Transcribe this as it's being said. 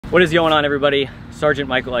What is going on, everybody? Sergeant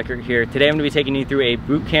Michael Eckert here. Today I'm going to be taking you through a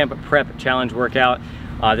boot camp prep challenge workout.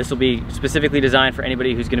 This will be specifically designed for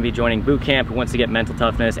anybody who's going to be joining boot camp, who wants to get mental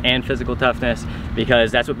toughness and physical toughness,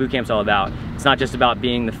 because that's what boot camp's all about. It's not just about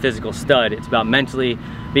being the physical stud, it's about mentally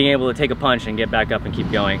being able to take a punch and get back up and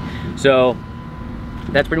keep going. So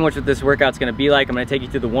that's pretty much what this workout's going to be like. I'm going to take you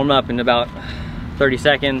through the warm-up in about 30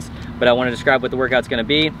 seconds, but I want to describe what the workout's going to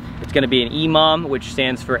be. It's going to be an EMOM, which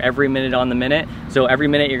stands for every minute on the minute. So every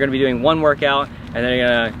minute you're going to be doing one workout, and then you're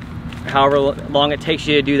going to, however long it takes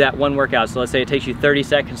you to do that one workout. So let's say it takes you 30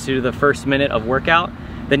 seconds to do the first minute of workout,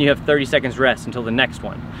 then you have 30 seconds rest until the next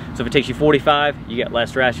one. So if it takes you 45, you get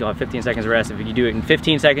less rest, you'll have 15 seconds of rest. If you do it in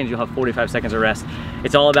 15 seconds, you'll have 45 seconds of rest.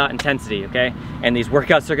 It's all about intensity, okay? And these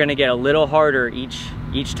workouts are gonna get a little harder each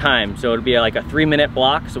time. So it'll be like a 3-minute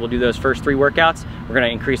block. So we'll do those first 3 workouts. We're gonna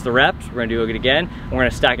increase the reps, we're gonna do it again, and we're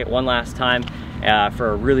gonna stack it one last time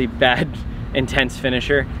for a really bad, intense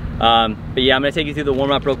finisher. But yeah, I'm gonna take you through the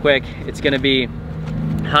warm-up real quick. It's gonna be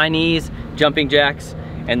high knees, jumping jacks,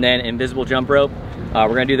 and then invisible jump rope. We're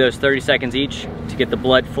gonna do those 30 seconds each to get the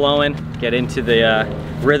blood flowing, get into the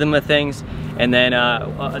rhythm of things. And then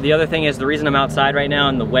the other thing is, the reason I'm outside right now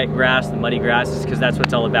in the wet grass, the muddy grass, is because that's what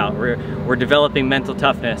it's all about. We're developing mental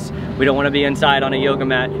toughness. We don't wanna be inside on a yoga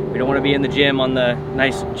mat. We don't wanna be in the gym on the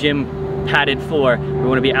nice gym padded floor. We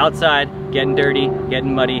wanna be outside, getting dirty,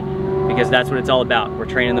 getting muddy, because that's what it's all about. We're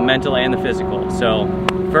training the mental and the physical. So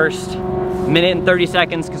first minute and 30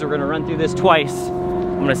 seconds, because we're gonna run through this twice.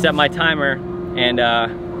 I'm gonna set my timer, and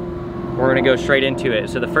we're gonna go straight into it.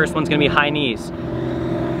 So the first one's gonna be high knees.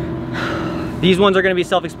 These ones are gonna be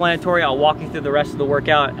self-explanatory. I'll walk you through the rest of the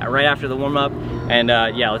workout right after the warm-up, and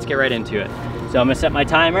yeah, let's get right into it. So I'm gonna set my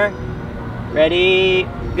timer. Ready,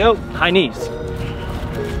 go. High knees.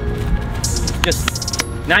 Just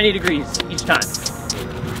 90 degrees each time.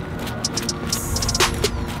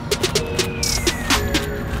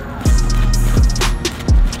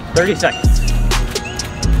 "30 seconds.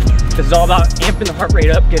 This is all about amping the heart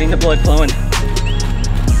rate up, getting the blood flowing.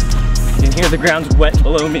 You can hear the ground's wet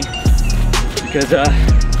below me because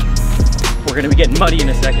we're gonna be getting muddy in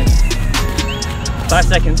a second. 5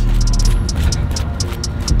 seconds.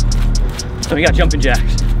 So we got jumping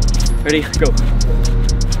jacks. Ready, go.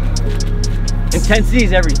 Intensity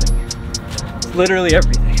is everything. It's literally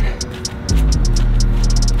everything.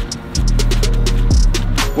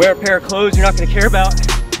 Wear a pair of clothes you're not gonna care about.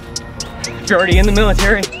 If you're already in the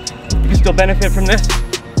military, you can still benefit from this.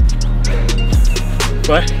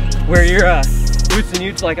 But wear your boots and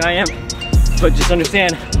utes like I am. But just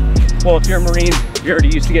understand, well, if you're a Marine, you're already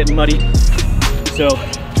used to getting muddy. So,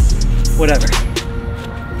 whatever.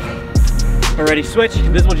 Already switch,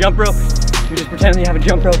 invisible jump rope. You just pretend you have a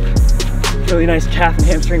jump rope. Really nice calf and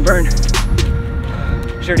hamstring burn.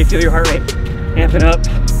 Be sure to feel your heart rate amping up.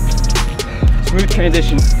 Smooth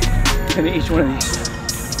transition into each one of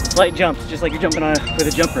these. Light jumps, just like you're jumping on with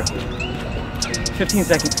a jump rope. 15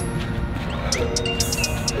 seconds.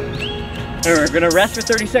 And we're gonna rest for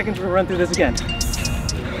 30 seconds. We're gonna run through this again.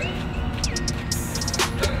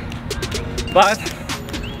 5,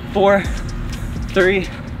 4, 3,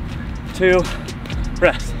 2,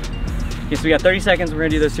 rest. Okay, so we got 30 seconds. We're gonna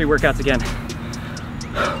do those 3 workouts again.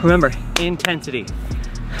 Remember, intensity.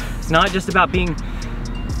 It's not just about being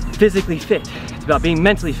physically fit. It's about being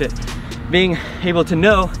mentally fit. Being able to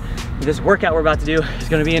know that this workout we're about to do is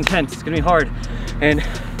gonna be intense, it's gonna be hard. And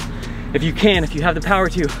if you have the power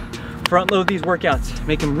to, front load these workouts,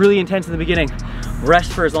 make them really intense in the beginning,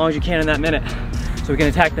 rest for as long as you can in that minute, so we can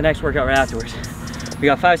attack the next workout right afterwards. We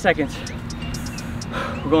got 5 seconds.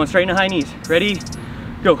 We're going straight into high knees. Ready,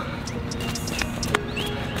 go.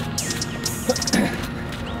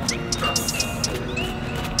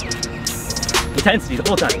 Intensity the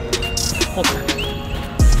whole time, whole time.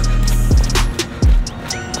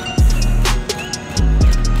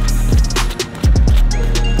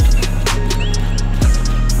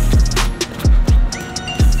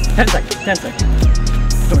 Ten seconds.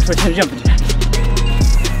 So we're switching to jumping jacks.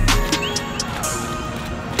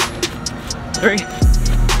 3,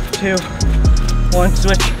 2, 1,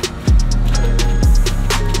 switch.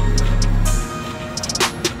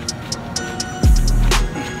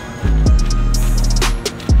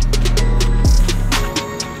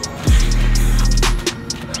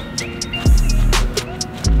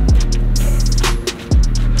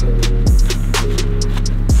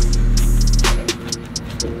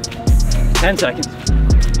 Ten seconds.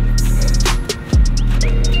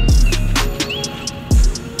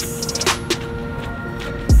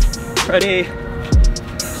 Ready,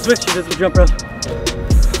 switch, invisible jump rope.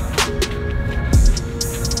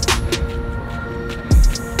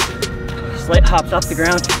 slight hops off the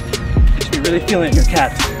ground. You should be really feeling it in your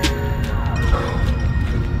calves.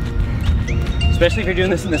 Especially if you're doing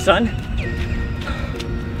this in the sun.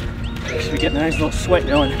 You should be getting a nice little sweat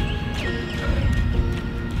going.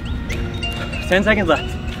 10 seconds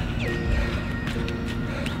left.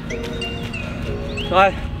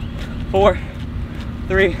 5, 4,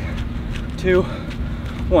 3, 2,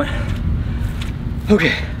 1.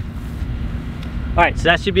 Okay. All right, so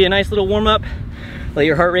that should be a nice little warm up. Let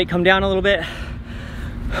your heart rate come down a little bit.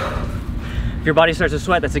 If your body starts to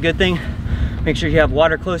sweat, that's a good thing. Make sure you have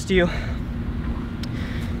water close to you.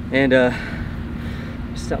 And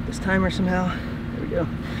stop this timer somehow. There we go.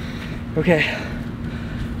 Okay.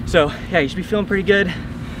 So yeah, you should be feeling pretty good,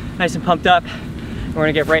 nice and pumped up. We're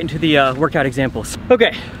gonna get right into the workout examples.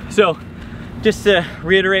 Okay, so just to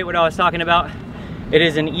reiterate what I was talking about, it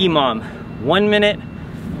is an EMOM. 1 minute,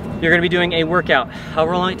 you're gonna be doing a workout.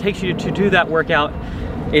 However long it takes you to do that workout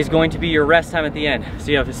is going to be your rest time at the end. So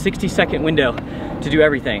you have a 60-second window to do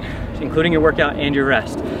everything, including your workout and your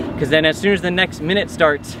rest. Because then as soon as the next minute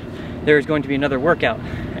starts, there's going to be another workout,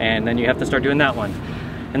 and then you have to start doing that one.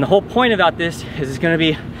 And the whole point about this is it's gonna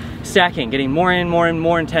be stacking, getting more and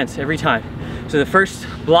more intense every time. So the first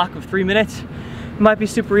block of 3 minutes might be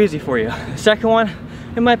super easy for you. The second one,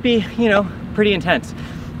 it might be, you know, pretty intense.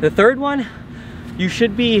 The third one, you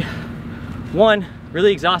should be, 1,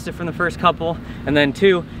 really exhausted from the first couple, and then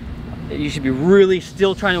 2, you should be really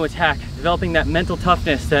still trying to attack, developing that mental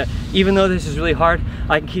toughness that even though this is really hard,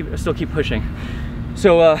 I can still keep pushing.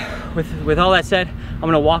 So with all that said, I'm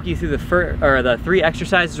gonna walk you through the 3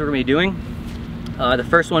 exercises we're gonna be doing. The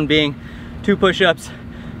first one being 2 push-ups,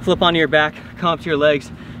 flip onto your back, come up to your legs,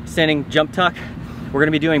 standing jump tuck. We're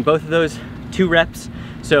gonna be doing both of those 2 reps.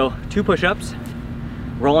 So 2 push-ups,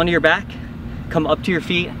 roll onto your back, come up to your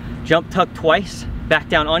feet, jump tuck twice, back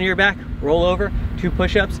down onto your back, roll over, 2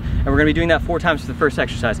 push-ups, and we're gonna be doing that 4 times for the first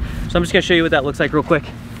exercise. So I'm just gonna show you what that looks like real quick.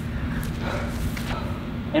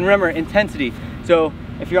 And remember, intensity. So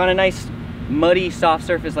if you're on a nice muddy, soft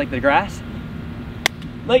surface like the grass,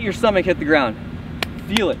 let your stomach hit the ground.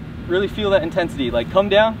 Feel it, really feel that intensity. Like come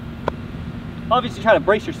down, obviously try to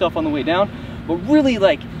brace yourself on the way down, but really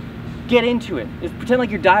like get into it. It's pretend like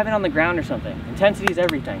you're diving on the ground or something. Intensity is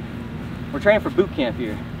everything. We're training for boot camp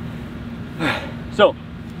here. So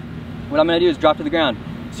what I'm gonna do is drop to the ground.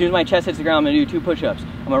 As soon as my chest hits the ground, I'm gonna do 2 push-ups.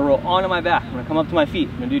 I'm gonna roll onto my back. I'm gonna come up to my feet.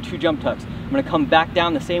 I'm gonna do 2 jump tucks. I'm gonna come back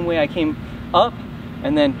down the same way I came up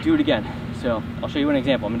and then do it again. So I'll show you an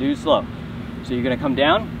example. I'm gonna do it slow. So you're gonna come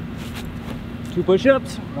down, 2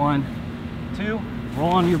 push-ups, 1, 2, roll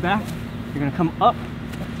onto your back. You're gonna come up,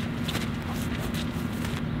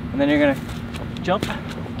 and then you're gonna jump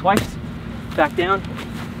twice, back down,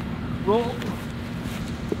 roll,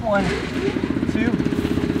 1, 2,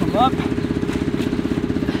 come up,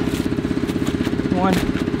 1,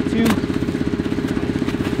 2,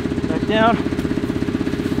 back down,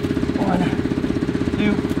 1,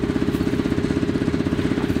 2.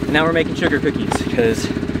 And now we're making sugar cookies, because,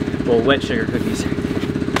 well, wet sugar cookies.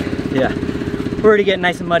 Yeah, we're already getting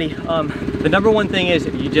nice and muddy. The number one thing is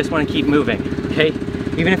you just want to keep moving, okay?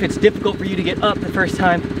 Even if it's difficult for you to get up the first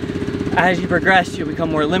time, as you progress, you'll become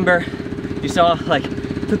more limber. You saw, like,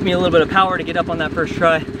 it took me a little bit of power to get up on that first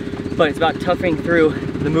try, but it's about toughing through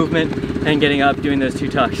the movement and getting up, doing those 2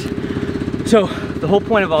 tucks. So the whole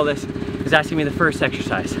point of all this is asking me the first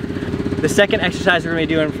exercise. The second exercise we're gonna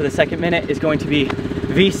be doing for the second minute is going to be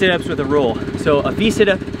V sit-ups with a roll. So a V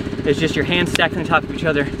sit-up is just your hands stacked on top of each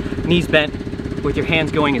other, knees bent, with your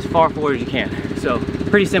hands going as far forward as you can. So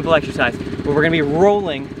pretty simple exercise, but we're gonna be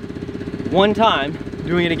rolling 1 time,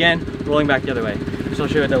 doing it again, rolling back the other way. So I'll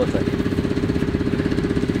show you what that looks like.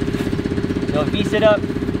 So a V sit-up,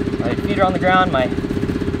 my feet are on the ground, my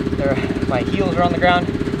heels are on the ground.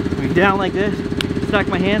 I'm down like this, stack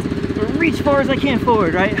my hands, reach far as I can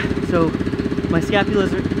forward, right? So my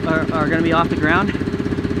scapulas are gonna be off the ground,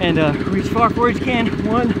 and reach far forward as you can.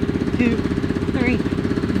 1, 2, 3,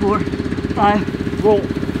 4, 5, roll.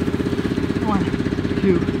 1,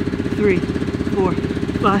 2, 3, 4,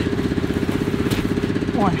 5.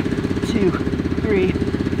 1, 2, 3,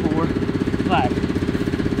 4, 5.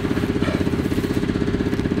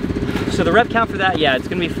 So the rep count for that, yeah, it's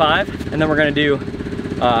gonna be 5, and then we're gonna do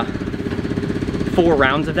 4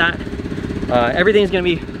 rounds of that. Everything's gonna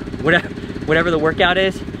be whatever the workout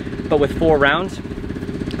is, but with 4 rounds.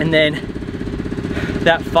 And then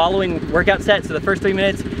that following workout set, so the first 3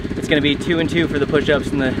 minutes, it's gonna be 2 and 2 for the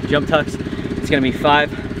push-ups and the jump tucks. It's gonna be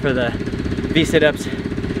 5 for the V sit-ups.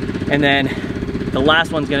 And then the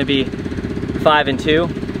last one's gonna be 5 and 2.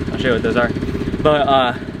 I'll show you what those are.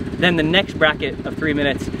 But then the next bracket of 3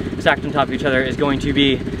 minutes stacked on top of each other is going to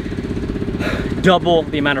be double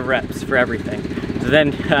the amount of reps for everything. So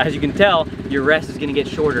then, as you can tell, your rest is gonna get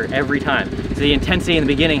shorter every time. So the intensity in the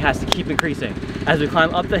beginning has to keep increasing. As we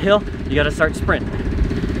climb up the hill, you gotta start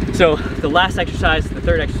sprinting. So the last exercise, the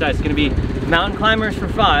third exercise, is gonna be mountain climbers for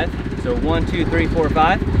 5. So 1, 2, 3, 4,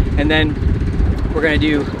 5. And then we're gonna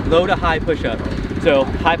do low to high push-up. So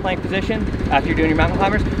high plank position, after you're doing your mountain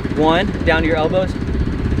climbers, 1, down to your elbows,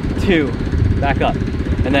 2, back up.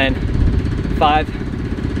 And then 5,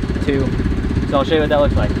 2. So I'll show you what that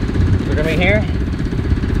looks like. So we're gonna be here.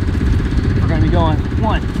 We're gonna be going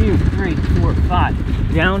 1, 2, 3, 4, 5.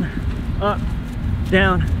 Down, up,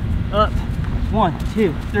 1,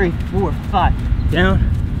 2, 3, 4, 5. Down,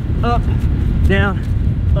 up,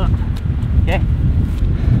 okay?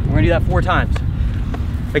 We're gonna do that 4 times.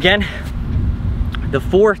 Again, the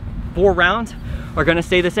four rounds are gonna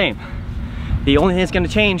stay the same. The only thing that's gonna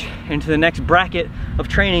change into the next bracket of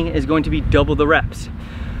training is going to be double the reps.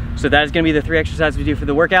 So that is gonna be the 3 exercises we do for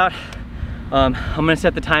the workout. I'm gonna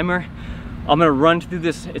set the timer. I'm gonna run through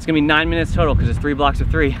this. It's gonna be 9 minutes total because it's 3 blocks of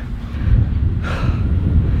 3.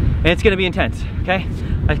 And it's gonna be intense, okay?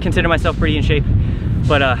 I consider myself pretty in shape,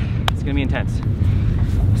 but it's gonna be intense.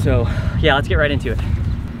 So yeah, let's get right into it.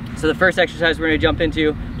 So the first exercise we're gonna jump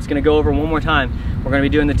into, I'm just gonna go over one more time. We're gonna be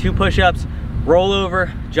doing the 2 push-ups, roll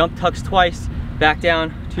over, jump tucks twice, back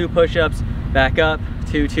down, 2 push-ups, back up,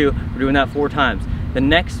 2, 2. We're doing that 4 times. The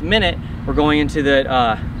next minute, we're going into the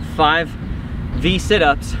 5 V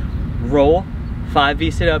sit-ups, roll, 5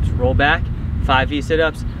 V sit-ups, roll back, 5 V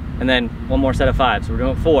sit-ups, and then 1 more set of 5. So we're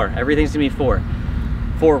doing 4. Everything's gonna be 4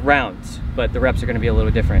 rounds, but the reps are gonna be a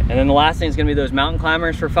little different. And then the last thing is gonna be those mountain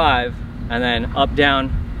climbers for 5, and then up,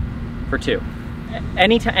 down for 2.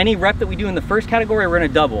 Any rep that we do in the first category, we're gonna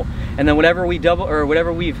double. And then whatever we double, or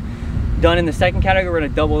whatever we've done in the second category, we're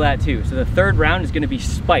gonna double that too. So the third round is gonna be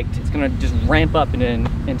spiked. It's gonna just ramp up into an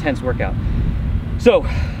intense workout. So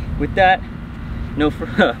with that,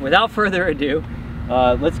 without further ado,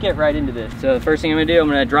 let's get right into this. So the first thing I'm gonna do, I'm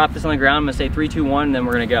gonna drop this on the ground. I'm gonna say 3, 2, 1, and then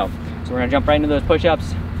we're gonna go. So we're gonna jump right into those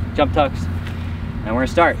push-ups, jump tucks, and we're gonna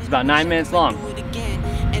start. It's about 9 minutes long.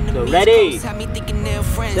 So ready, set,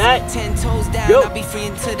 go. I'll be free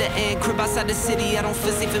until the end. Crib outside the city, I don't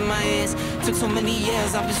feel safe in my hands. Took so many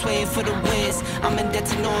years, I'm just waiting for the wins. I'm in debt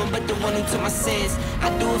to no one but the one who took my sins. I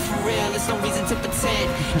do it for real, there's no reason to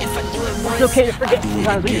pretend. If I do it once, it's okay to forget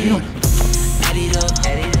sometimes what you're doing. Add it up,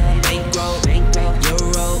 bankroll,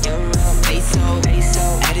 euro, peso,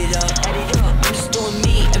 add it up, I'm just doing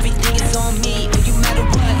me, everything is on me, no you matter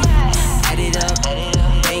what. Add it up,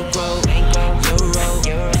 bankroll,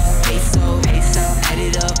 euro, peso, add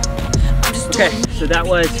it up, I'm just doing me. Okay, so that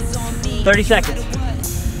was 30 seconds.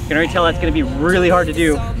 You can already tell that's gonna be really hard to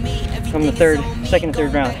do from the second and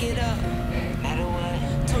third round.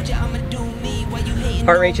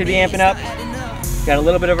 Heart rate should be amping up. Got a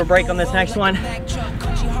little bit of a break on this next one.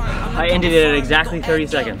 I ended it at exactly 30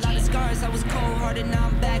 seconds.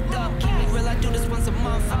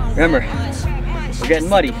 Remember, we're getting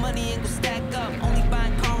muddy.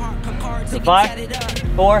 So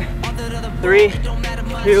 5, 4, 3,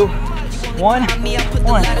 2, 1,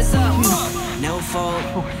 1. No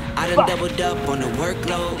fault. I done doubled up on the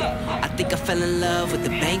workload. I think I fell in love with the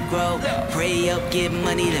bankroll. Pray up, get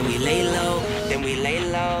money, then we lay low.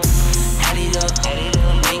 Add it up,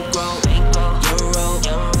 bankroll, euro,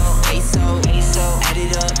 peso, add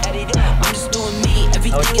it up, I'm just doing me,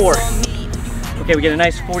 everything is on me. Okay, we get a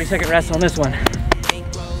nice 40-second rest on this one.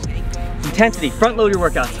 Intensity, front load your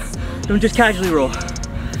workouts. Don't just casually roll.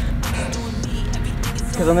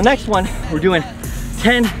 Because on the next one, we're doing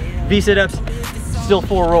 10 V sit-ups, still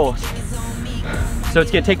 4 rolls. So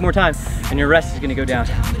it's gonna take more time and your rest is gonna go down.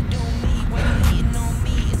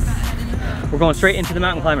 We're going straight into the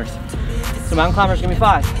mountain climbers. So mountain climbers are gonna be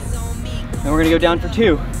 5. Then we're gonna go down for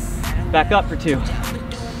 2, back up for 2.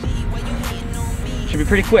 Should be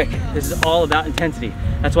pretty quick. This is all about intensity.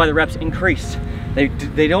 That's why the reps increase. They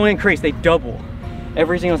don't increase, they double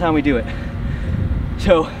every single time we do it.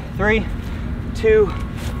 So 3, 2,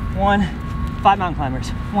 1, 5 mountain climbers.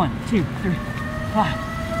 1, 2, 3, 5.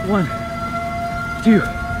 1, 2,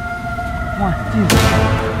 1, 2,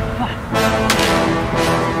 5.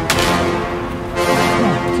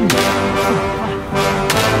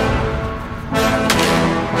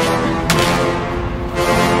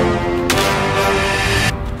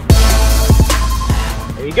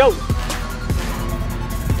 There you go.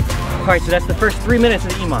 All right, so that's the first 3 minutes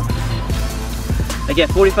of the EMOM. I get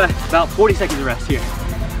about 40 seconds of rest here.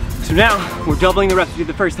 So now we're doubling the reps we did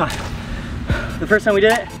the first time. The first time we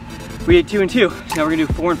did it, we did 2 and 2. Now we're gonna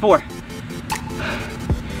do 4 and 4.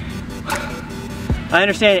 I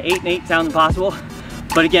understand 8 and 8 sounds impossible,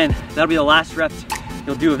 But again, that'll be the last reps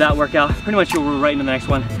you'll do of that workout. Pretty much you'll roll right into the next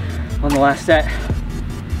one on the last set.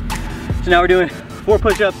 So now we're doing 4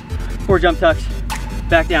 push-ups, 4 jump tucks,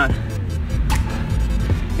 back down.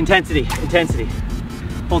 Intensity, intensity.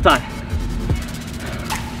 Whole time.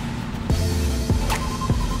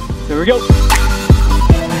 There we go.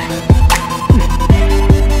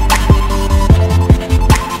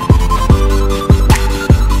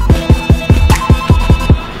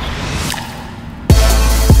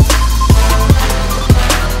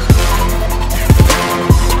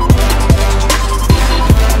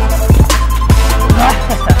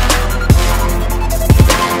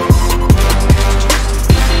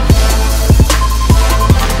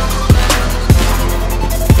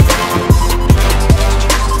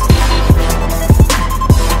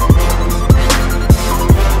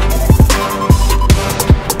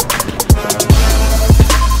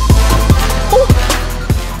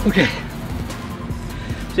 Okay,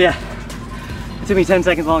 so yeah, it took me 10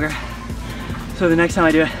 seconds longer. So the next time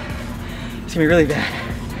I do it, it's gonna be really bad.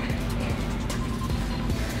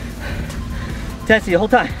 Intensity the whole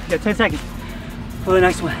time, you got 10 seconds for the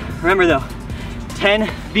next one. Remember though, 10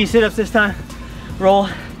 V sit-ups this time, roll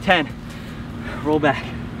 10, roll back.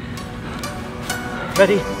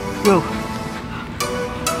 Ready, go.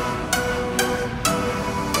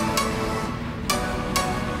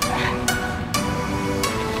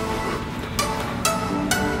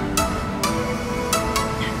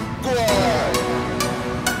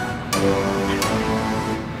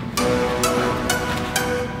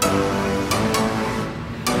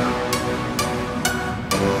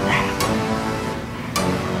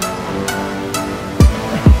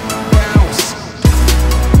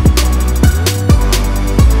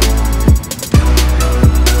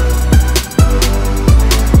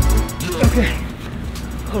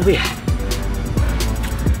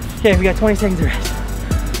 Okay, we got 20 seconds of rest.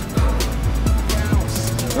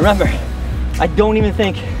 Remember, I don't even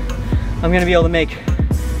think I'm gonna be able to make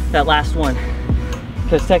that last one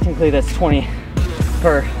because technically that's 20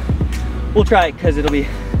 per. We'll try it because it'll be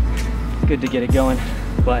good to get it going.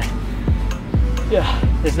 But yeah,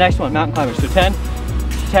 this next one, mountain climbers. So 10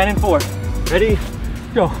 and 4. Ready,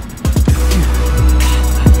 go.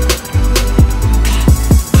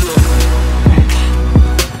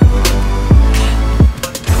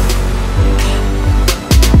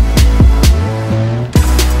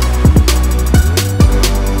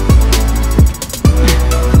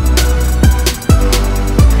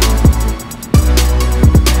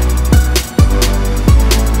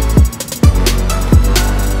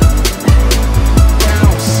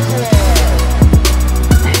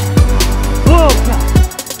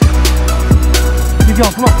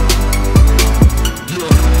 Come on.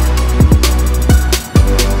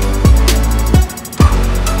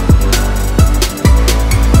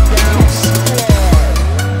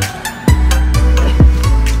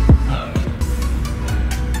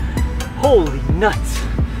 Holy nuts.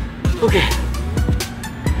 Okay.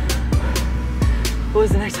 What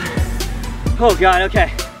was the next one? Oh God,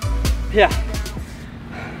 okay. Yeah.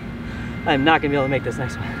 I'm not gonna be able to make this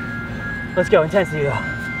next one. Let's go, intensity though.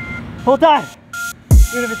 Whole time.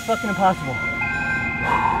 Even if it's fucking impossible.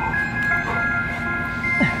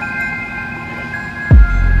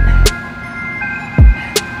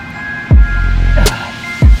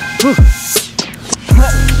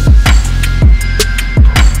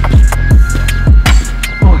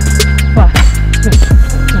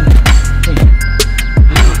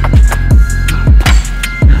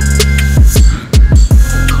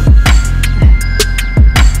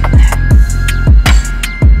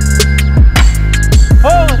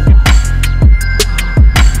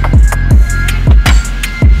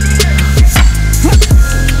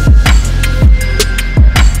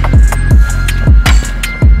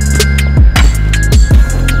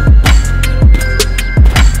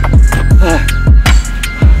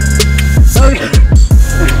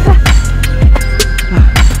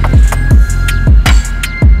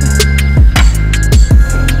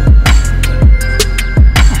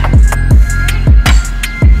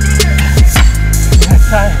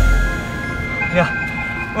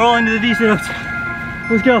 Roll into the V sit-ups.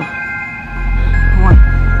 Let's go. 1,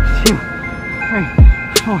 2, 3,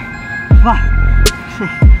 4, 5, 6,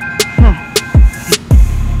 7,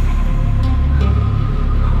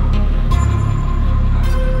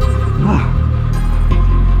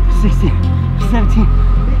 16, 17,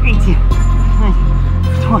 18, 19,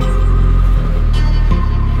 20.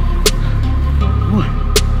 1,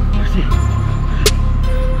 2, 3.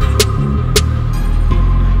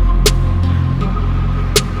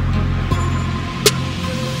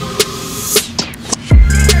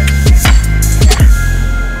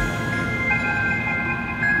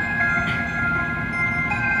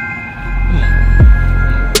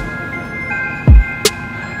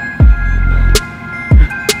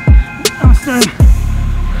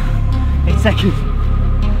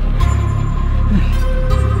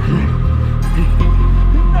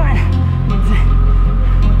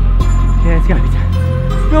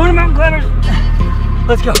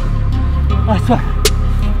 Let's go. Last one.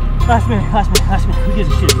 Last minute, last minute, last minute. Who gives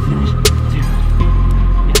a shit if you finish? 2.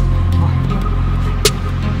 Yeah.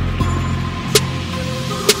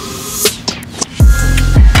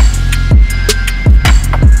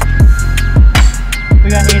 1. We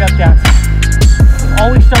got 8 up downs.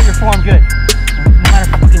 Always start your form good. No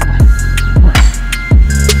matter fucking what. 1,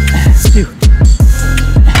 2,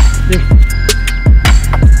 3.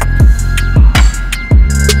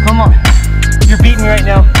 Come on. You're beating me right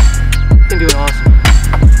now. You're doing awesome.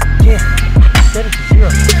 Yeah. Set it to 0.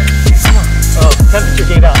 Come on. Oh, temperature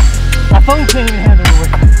gave out. My phone can't even handle the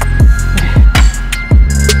work.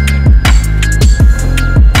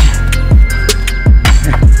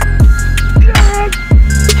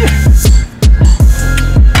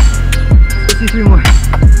 Let's do 3 more.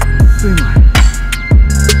 3 more.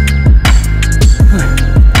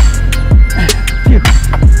 1, 2,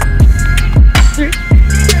 3.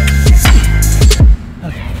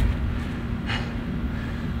 Okay.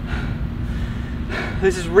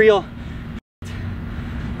 This is real.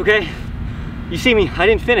 Okay? You see me, I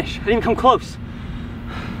didn't finish. I didn't even come close.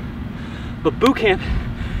 But boot camp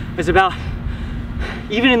is about,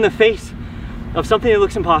 even in the face of something that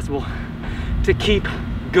looks impossible, to keep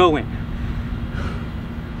going.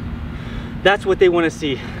 That's what they want to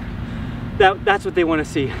see. That's what they want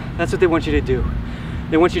to see. That's what they want you to do.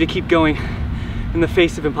 They want you to keep going in the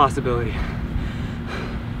face of impossibility.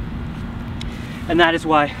 And that is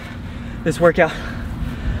why this workout,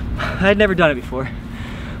 I had never done it before.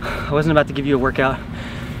 I wasn't about to give you a workout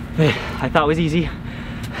that I thought was easy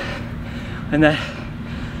and that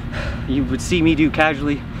you would see me do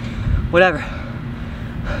casually, whatever.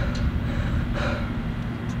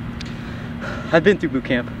 I've been through boot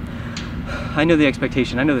camp. I know the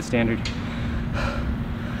expectation, I know the standard.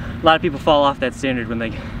 A lot of people fall off that standard when they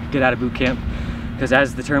get out of boot camp because,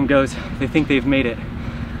 as the term goes, they think they've made it.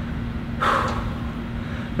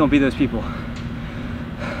 Don't be those people.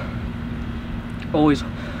 Always,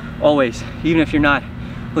 always, even if you're not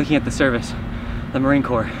looking at the service, the Marine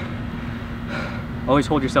Corps, always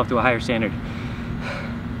hold yourself to a higher standard.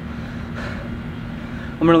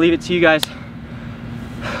 I'm gonna leave it to you guys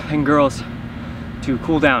and girls to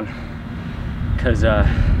cool down, because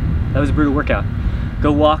that was a brutal workout.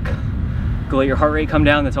 Go walk, go let your heart rate come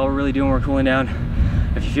down. That's all we're really doing, we're cooling down.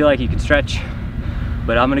 If you feel like you can stretch,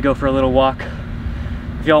 but I'm gonna go for a little walk.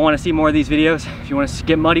 If y'all wanna see more of these videos, if you wanna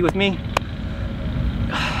get muddy with me,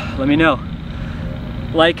 let me know.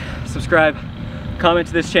 Like, subscribe, comment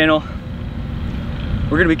to this channel.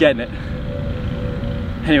 We're gonna be getting it.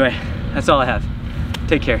 Anyway, that's all I have.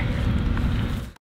 Take care.